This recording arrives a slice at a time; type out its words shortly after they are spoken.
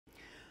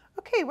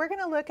Okay, we're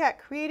going to look at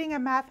creating a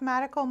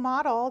mathematical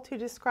model to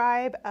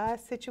describe a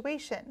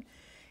situation.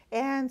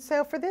 And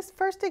so for this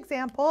first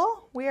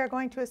example, we are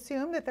going to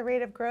assume that the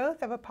rate of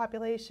growth of a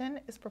population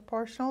is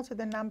proportional to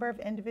the number of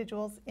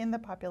individuals in the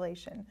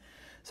population.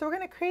 So we're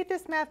going to create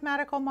this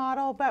mathematical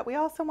model, but we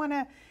also want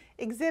to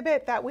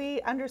exhibit that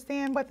we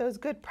understand what those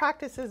good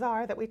practices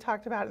are that we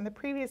talked about in the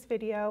previous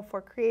video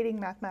for creating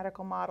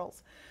mathematical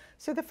models.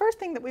 So the first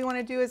thing that we want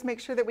to do is make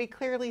sure that we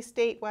clearly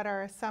state what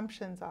our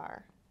assumptions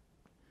are.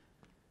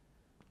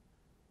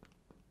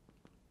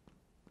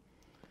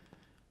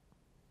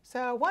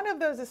 So one of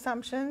those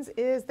assumptions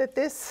is that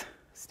this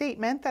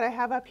statement that I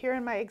have up here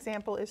in my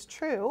example is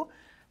true,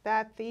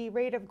 that the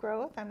rate of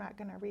growth, I'm not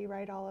going to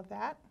rewrite all of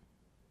that.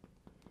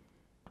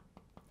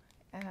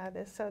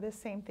 So this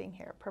same thing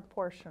here,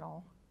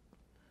 proportional.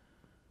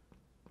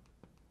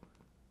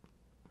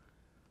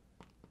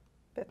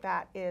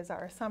 That is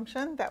our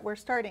assumption that we're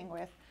starting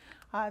with.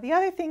 The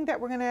other thing that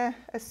we're going to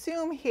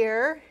assume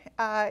here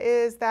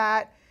is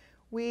that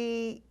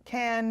we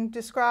can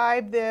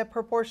describe the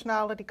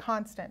proportionality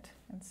constant,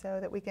 and so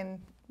that we can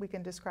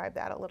describe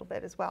that a little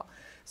bit as well.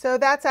 So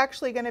that's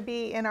actually going to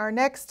be in our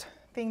next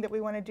thing that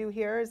we want to do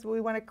here, is we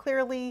want to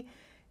clearly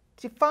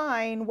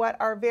define what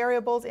our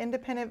variables,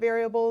 independent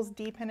variables,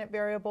 dependent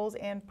variables,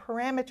 and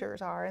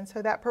parameters are. And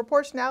so that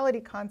proportionality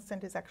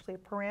constant is actually a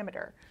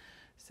parameter.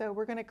 So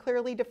we're going to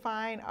clearly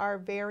define our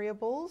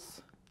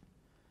variables.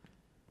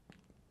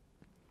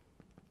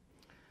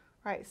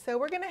 All right, so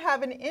we're going to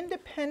have an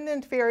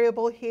independent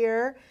variable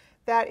here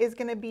that is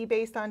going to be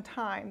based on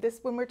time.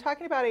 When we're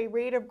talking about a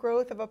rate of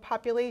growth of a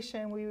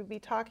population, we would be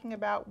talking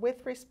about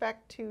with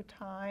respect to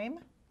time.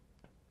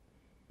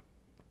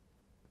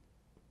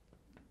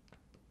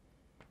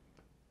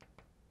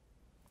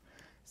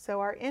 So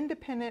our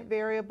independent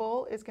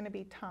variable is going to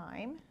be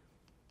time.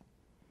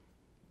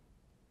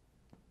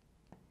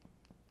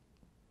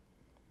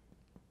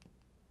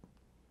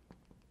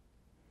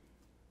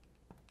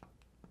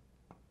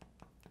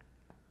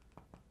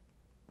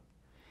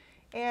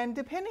 And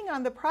depending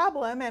on the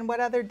problem and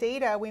what other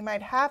data we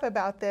might have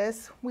about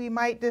this, we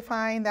might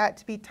define that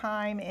to be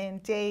time in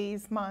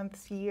days,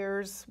 months,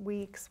 years,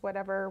 weeks,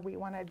 whatever we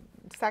wanted,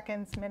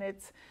 seconds,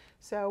 minutes.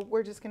 So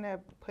we're just going to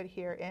put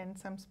here in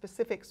some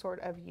specific sort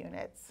of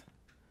units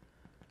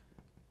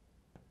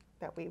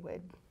that we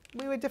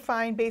would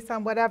define based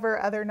on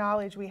whatever other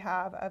knowledge we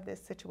have of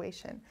this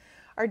situation.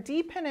 Our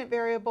dependent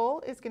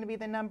variable is going to be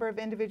the number of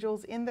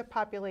individuals in the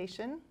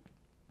population.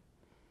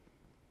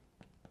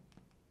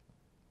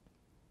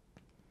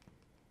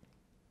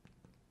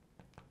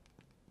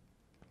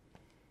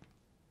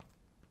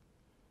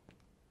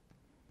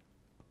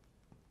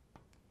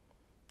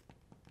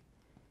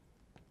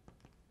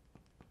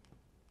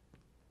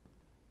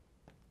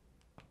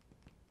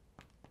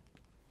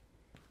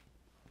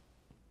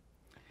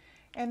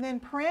 And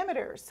then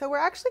parameters. So we're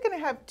actually going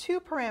to have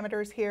two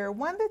parameters here,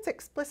 one that's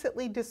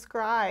explicitly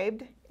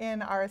described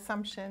in our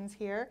assumptions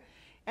here,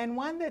 and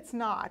one that's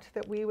not,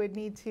 that we would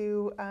need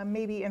to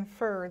maybe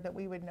infer that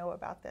we would know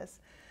about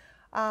this.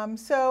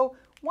 So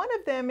one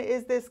of them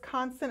is this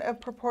constant of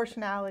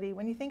proportionality.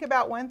 When you think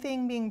about one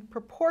thing being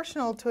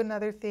proportional to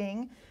another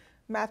thing,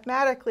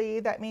 mathematically,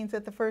 that means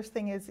that the first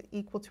thing is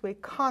equal to a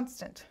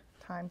constant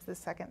times the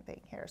second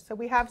thing here. So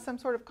we have some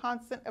sort of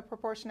constant of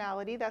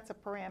proportionality. That's a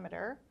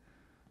parameter.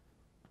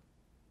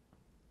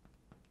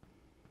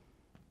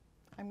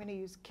 I'm going to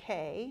use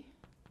K.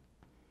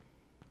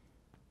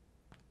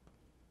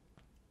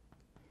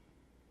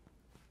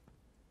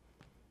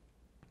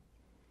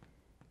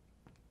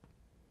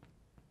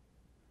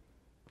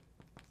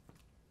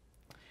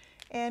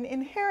 And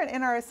inherent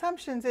in our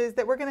assumptions is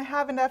that we're going to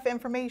have enough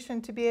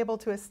information to be able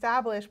to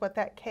establish what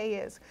that K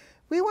is.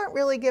 We weren't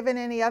really given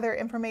any other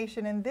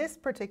information in this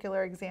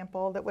particular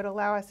example that would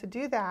allow us to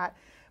do that.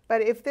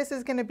 But if this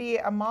is going to be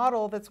a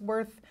model that's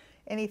worth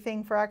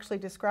anything for actually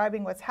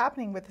describing what's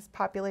happening with this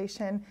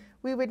population,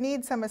 we would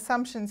need some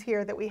assumptions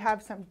here that we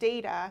have some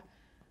data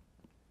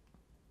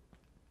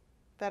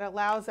that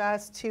allows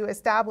us to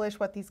establish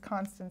what these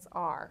constants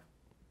are.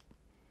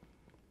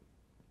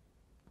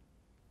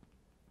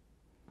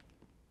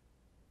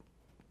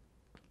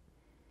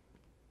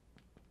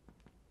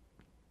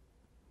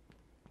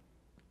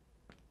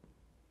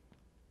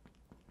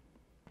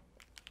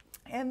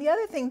 And the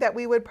other thing that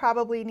we would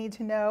probably need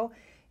to know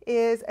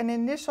is an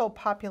initial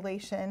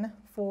population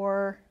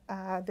for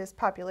this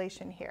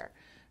population here.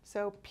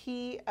 So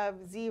P of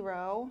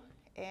 0,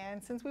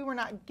 and since we were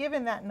not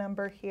given that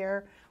number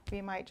here,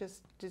 we might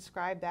just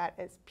describe that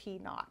as P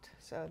naught.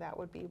 So that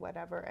would be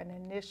whatever an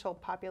initial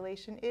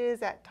population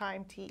is at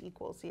time t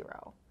equals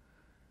 0.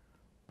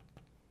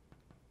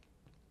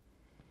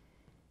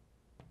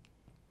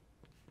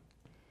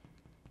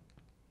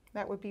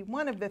 That would be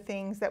one of the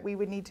things that we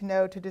would need to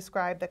know to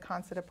describe the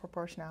constant of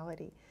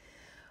proportionality.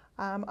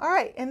 All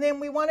right, and then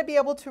we want to be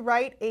able to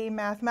write a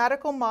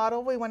mathematical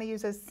model. We want to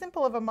use as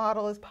simple of a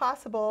model as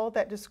possible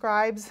that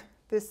describes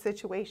this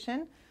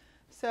situation.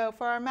 So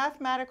for our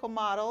mathematical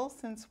model,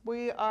 since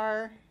we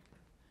are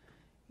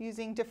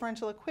using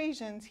differential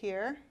equations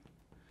here,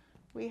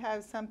 we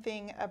have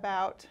something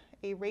about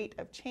a rate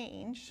of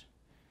change,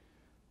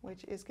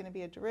 which is going to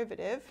be a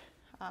derivative.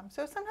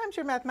 So sometimes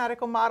your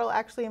mathematical model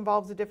actually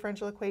involves a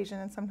differential equation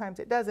and sometimes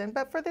it doesn't.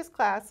 But for this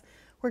class,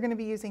 we're going to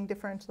be using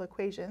differential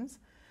equations.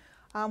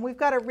 We've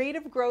got a rate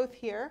of growth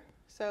here.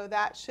 So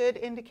that should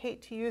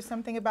indicate to you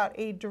something about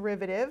a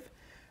derivative.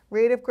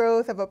 Rate of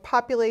growth of a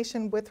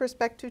population with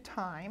respect to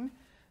time.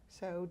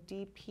 So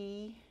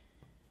dp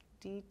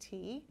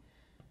dt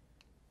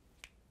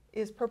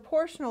is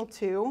proportional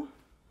to,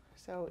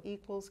 so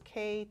equals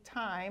k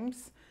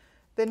times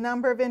the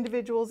number of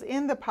individuals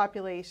in the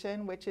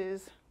population, which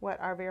is what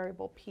our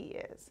variable p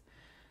is.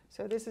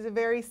 So this is a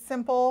very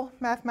simple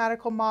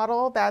mathematical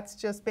model that's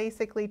just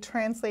basically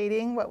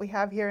translating what we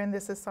have here in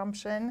this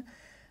assumption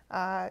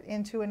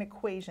into an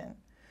equation.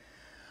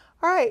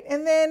 All right,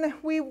 and then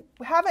we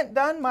haven't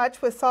done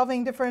much with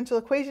solving differential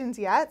equations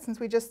yet since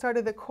we just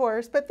started the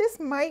course, but this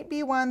might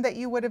be one that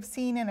you would have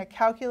seen in a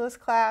calculus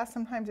class.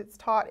 Sometimes it's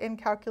taught in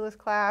calculus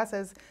class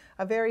as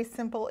a very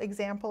simple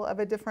example of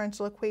a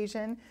differential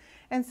equation.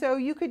 And so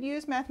you could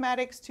use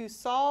mathematics to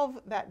solve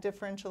that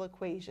differential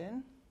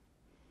equation.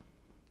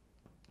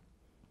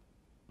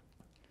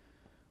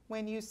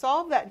 When you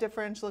solve that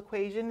differential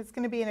equation, it's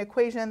going to be an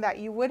equation that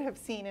you would have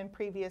seen in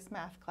previous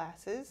math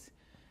classes.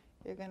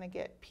 You're going to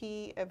get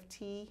p of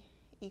t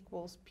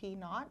equals p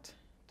naught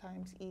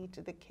times e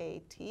to the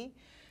kt.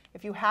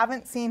 If you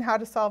haven't seen how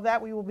to solve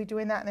that, we will be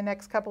doing that in the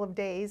next couple of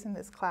days in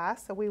this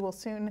class, so we will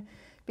soon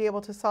be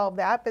able to solve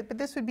that. But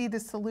this would be the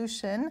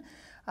solution.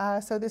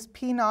 So this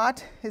p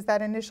naught is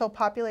that initial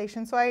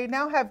population. So I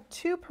now have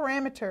two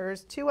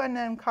parameters, two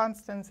unknown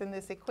constants in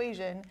this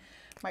equation.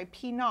 My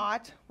p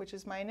naught, which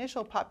is my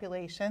initial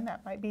population,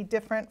 that might be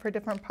different for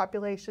different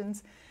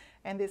populations,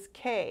 and this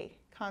k,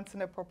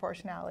 constant of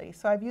proportionality.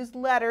 So I've used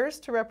letters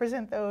to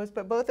represent those,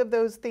 but both of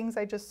those things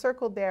I just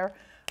circled there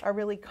are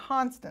really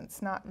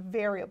constants, not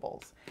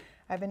variables.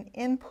 I have an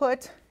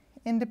input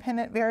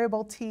independent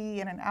variable t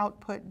and an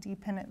output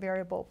dependent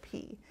variable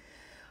p.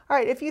 All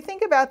right, if you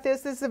think about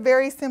this, this is a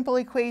very simple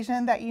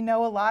equation that you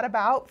know a lot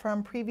about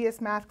from previous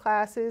math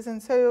classes.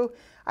 And so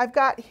I've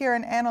got here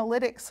an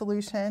analytic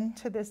solution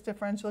to this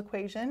differential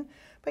equation.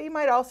 But you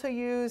might also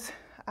use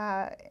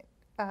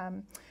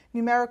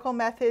numerical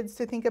methods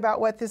to think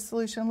about what this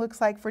solution looks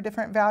like for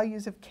different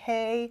values of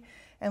k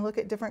and look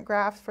at different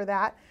graphs for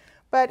that.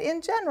 But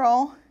in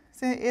general,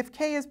 so if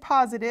k is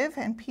positive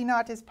and p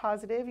naught is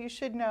positive, you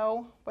should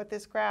know what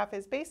this graph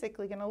is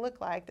basically going to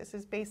look like. This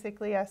is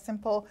basically a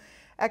simple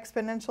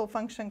exponential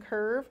function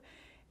curve,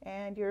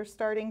 and your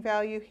starting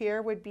value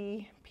here would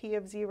be p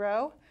of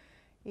 0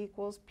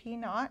 equals p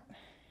naught,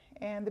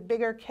 and the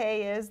bigger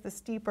k is, the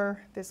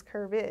steeper this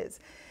curve is.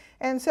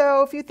 And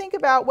so if you think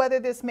about whether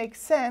this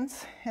makes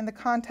sense in the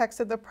context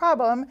of the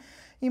problem,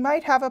 you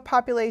might have a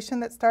population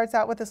that starts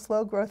out with a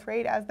slow growth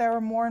rate. As there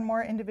are more and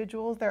more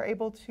individuals, they're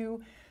able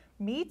to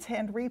meet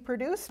and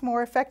reproduce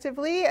more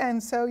effectively,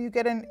 and so you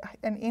get an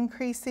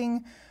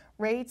increasing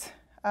rate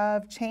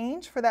of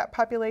change for that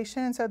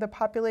population, and so the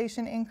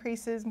population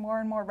increases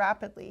more and more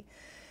rapidly.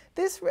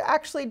 This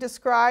actually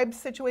describes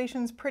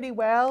situations pretty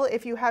well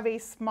if you have a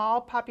small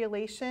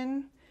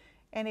population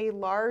and a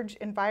large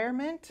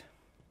environment,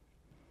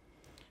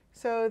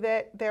 so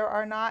that there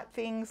are not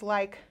things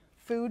like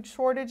food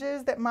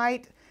shortages that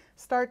might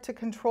start to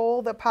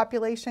control the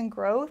population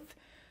growth.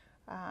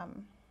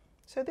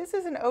 So this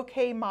is an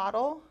okay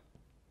model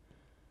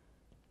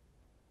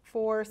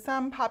for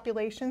some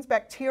populations.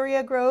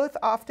 Bacteria growth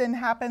often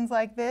happens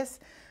like this,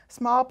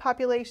 small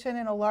population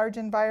in a large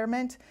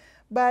environment.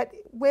 But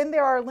when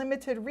there are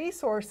limited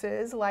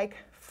resources like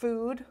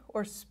food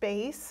or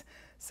space,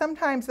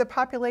 sometimes the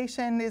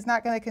population is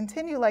not going to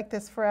continue like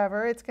this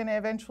forever. It's going to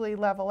eventually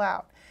level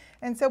out.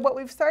 And so what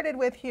we've started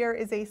with here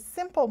is a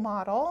simple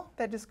model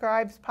that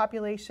describes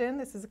population.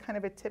 This is kind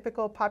of a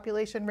typical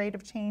population rate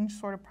of change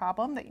sort of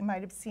problem that you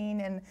might have seen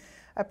in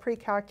a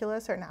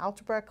pre-calculus or an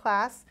algebra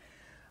class.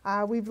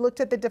 We've looked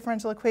at the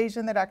differential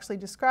equation that actually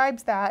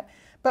describes that.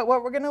 But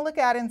what we're going to look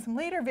at in some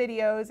later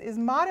videos is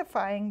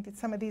modifying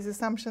some of these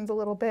assumptions a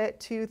little bit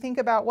to think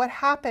about what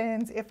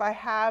happens if I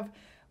have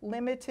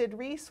limited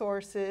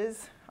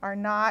resources are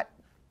not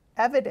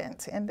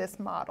evident in this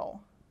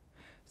model.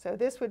 So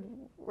this would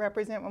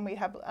represent when we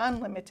have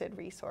unlimited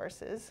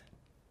resources.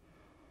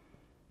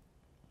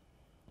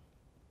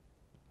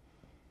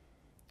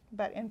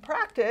 But in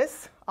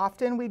practice,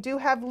 often we do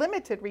have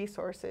limited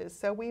resources.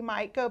 So we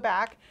might go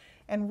back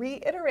and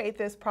reiterate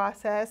this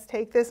process,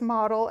 take this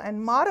model and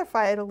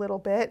modify it a little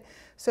bit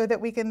so that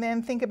we can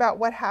then think about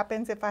what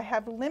happens if I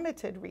have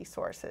limited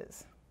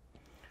resources.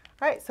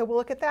 All right, so we'll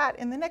look at that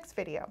in the next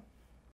video.